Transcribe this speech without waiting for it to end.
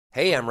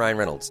Hey, I'm Ryan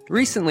Reynolds.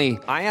 Recently,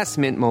 I asked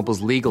Mint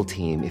Mobile's legal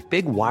team if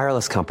big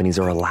wireless companies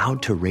are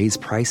allowed to raise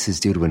prices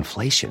due to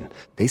inflation.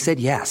 They said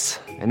yes.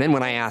 And then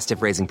when I asked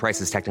if raising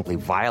prices technically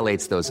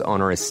violates those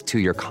onerous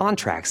two-year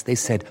contracts, they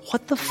said,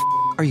 "What the f***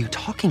 are you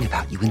talking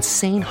about, you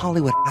insane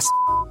Hollywood ass?"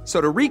 So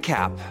to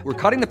recap, we're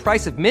cutting the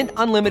price of Mint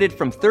Unlimited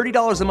from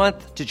 $30 a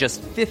month to just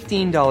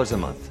 $15 a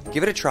month.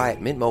 Give it a try at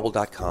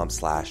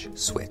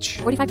mintmobile.com/switch.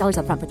 $45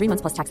 up front for 3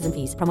 months plus taxes and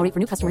fees. Promo rate for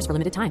new customers for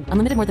limited time.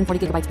 Unlimited more than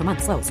 40 gigabytes per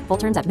month. Slows full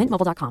terms at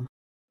mintmobile.com.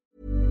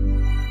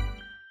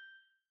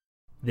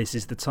 This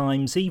is the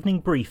Times evening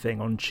briefing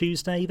on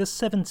Tuesday the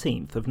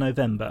 17th of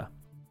November.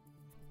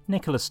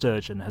 Nicola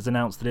Sturgeon has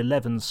announced that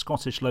 11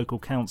 Scottish local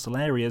council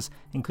areas,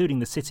 including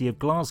the city of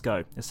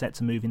Glasgow, are set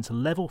to move into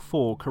Level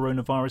 4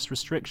 coronavirus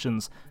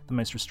restrictions, the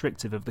most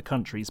restrictive of the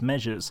country's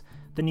measures.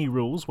 The new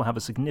rules will have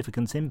a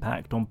significant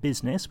impact on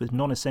business, with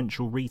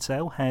non-essential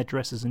retail,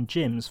 hairdressers and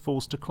gyms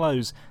forced to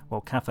close,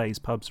 while cafes,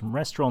 pubs and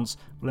restaurants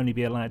will only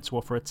be allowed to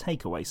offer a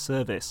takeaway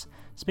service.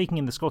 Speaking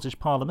in the Scottish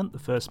Parliament, the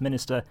First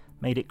Minister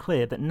made it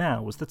clear that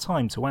now was the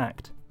time to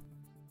act.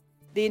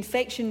 The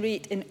infection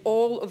rate in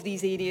all of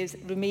these areas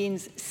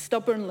remains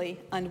stubbornly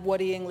and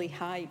worryingly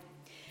high.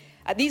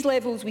 At these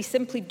levels, we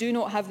simply do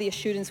not have the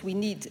assurance we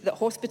need that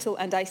hospital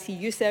and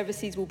ICU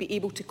services will be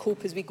able to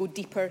cope as we go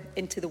deeper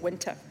into the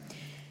winter.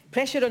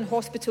 Pressure on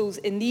hospitals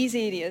in these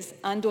areas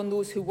and on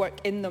those who work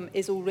in them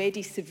is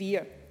already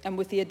severe, and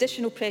with the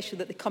additional pressure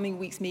that the coming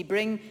weeks may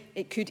bring,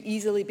 it could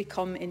easily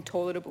become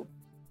intolerable.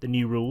 The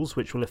new rules,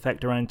 which will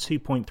affect around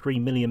 2.3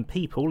 million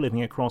people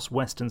living across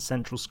West and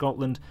Central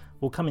Scotland,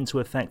 will come into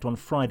effect on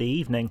Friday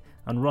evening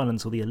and run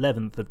until the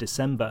 11th of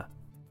December.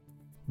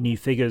 New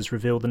figures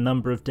reveal the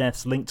number of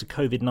deaths linked to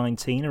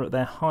COVID-19 are at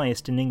their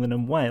highest in England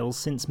and Wales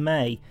since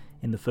May.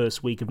 In the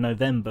first week of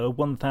November,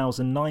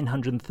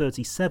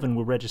 1,937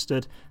 were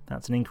registered.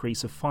 That's an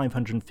increase of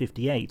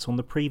 558 on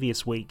the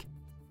previous week.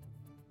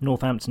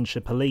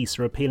 Northamptonshire Police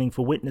are appealing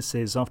for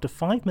witnesses after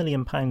 £5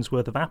 million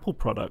worth of Apple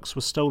products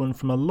were stolen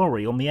from a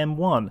lorry on the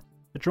M1.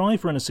 A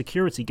driver and a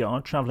security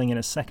guard travelling in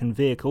a second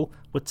vehicle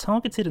were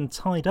targeted and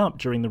tied up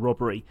during the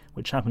robbery,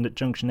 which happened at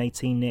Junction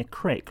 18 near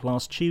Crick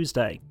last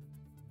Tuesday.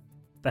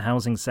 The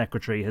Housing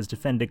Secretary has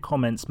defended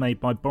comments made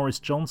by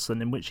Boris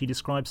Johnson in which he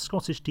described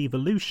Scottish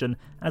devolution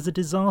as a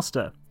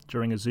disaster.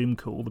 During a Zoom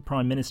call, the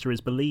Prime Minister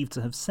is believed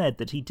to have said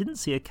that he didn't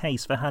see a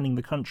case for handing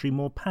the country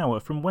more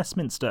power from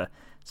Westminster.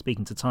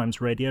 Speaking to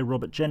Times Radio,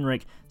 Robert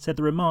Jenrick said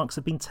the remarks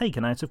have been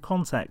taken out of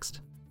context.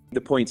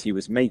 The point he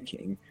was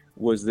making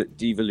was that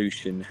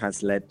devolution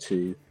has led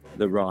to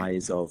the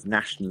rise of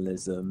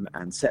nationalism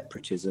and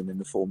separatism in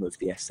the form of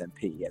the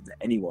SNP, and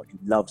that anyone who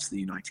loves the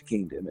United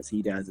Kingdom, as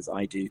he does, as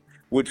I do,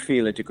 would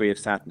feel a degree of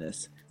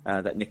sadness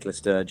that Nicola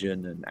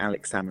Sturgeon and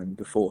Alex Salmond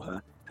before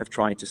her have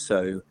tried to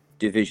sow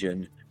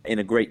division in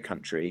a great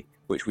country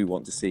which we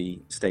want to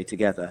see stay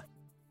together.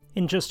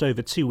 In just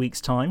over 2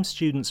 weeks' time,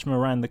 students from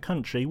around the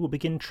country will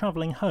begin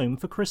travelling home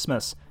for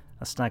Christmas.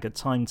 A staggered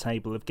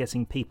timetable of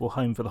getting people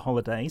home for the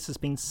holidays has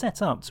been set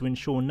up to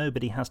ensure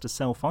nobody has to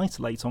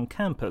self-isolate on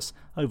campus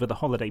over the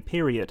holiday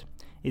period.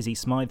 Izzy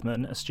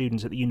Smythman, a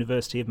student at the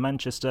University of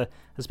Manchester,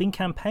 has been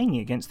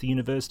campaigning against the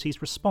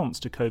university's response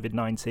to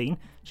COVID-19.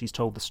 She's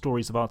told the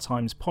Stories of Our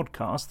Times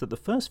podcast that the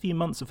first few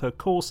months of her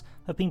course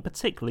have been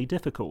particularly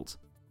difficult.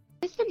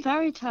 It's been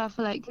very tough.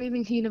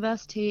 Moving to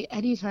university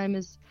anytime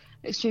is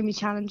an extremely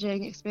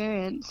challenging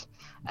experience,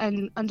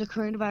 and under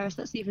coronavirus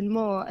that's even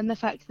more. And the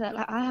fact that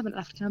I haven't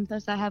left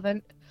campus, I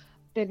haven't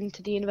been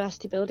to the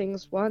university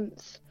buildings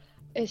once.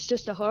 It's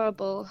just a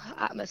horrible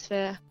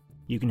atmosphere.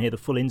 You can hear the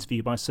full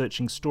interview by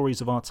searching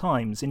Stories of Our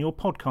Times in your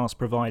podcast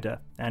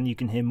provider, and you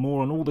can hear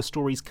more on all the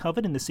stories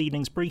covered in this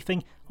evening's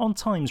briefing on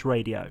Times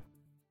Radio.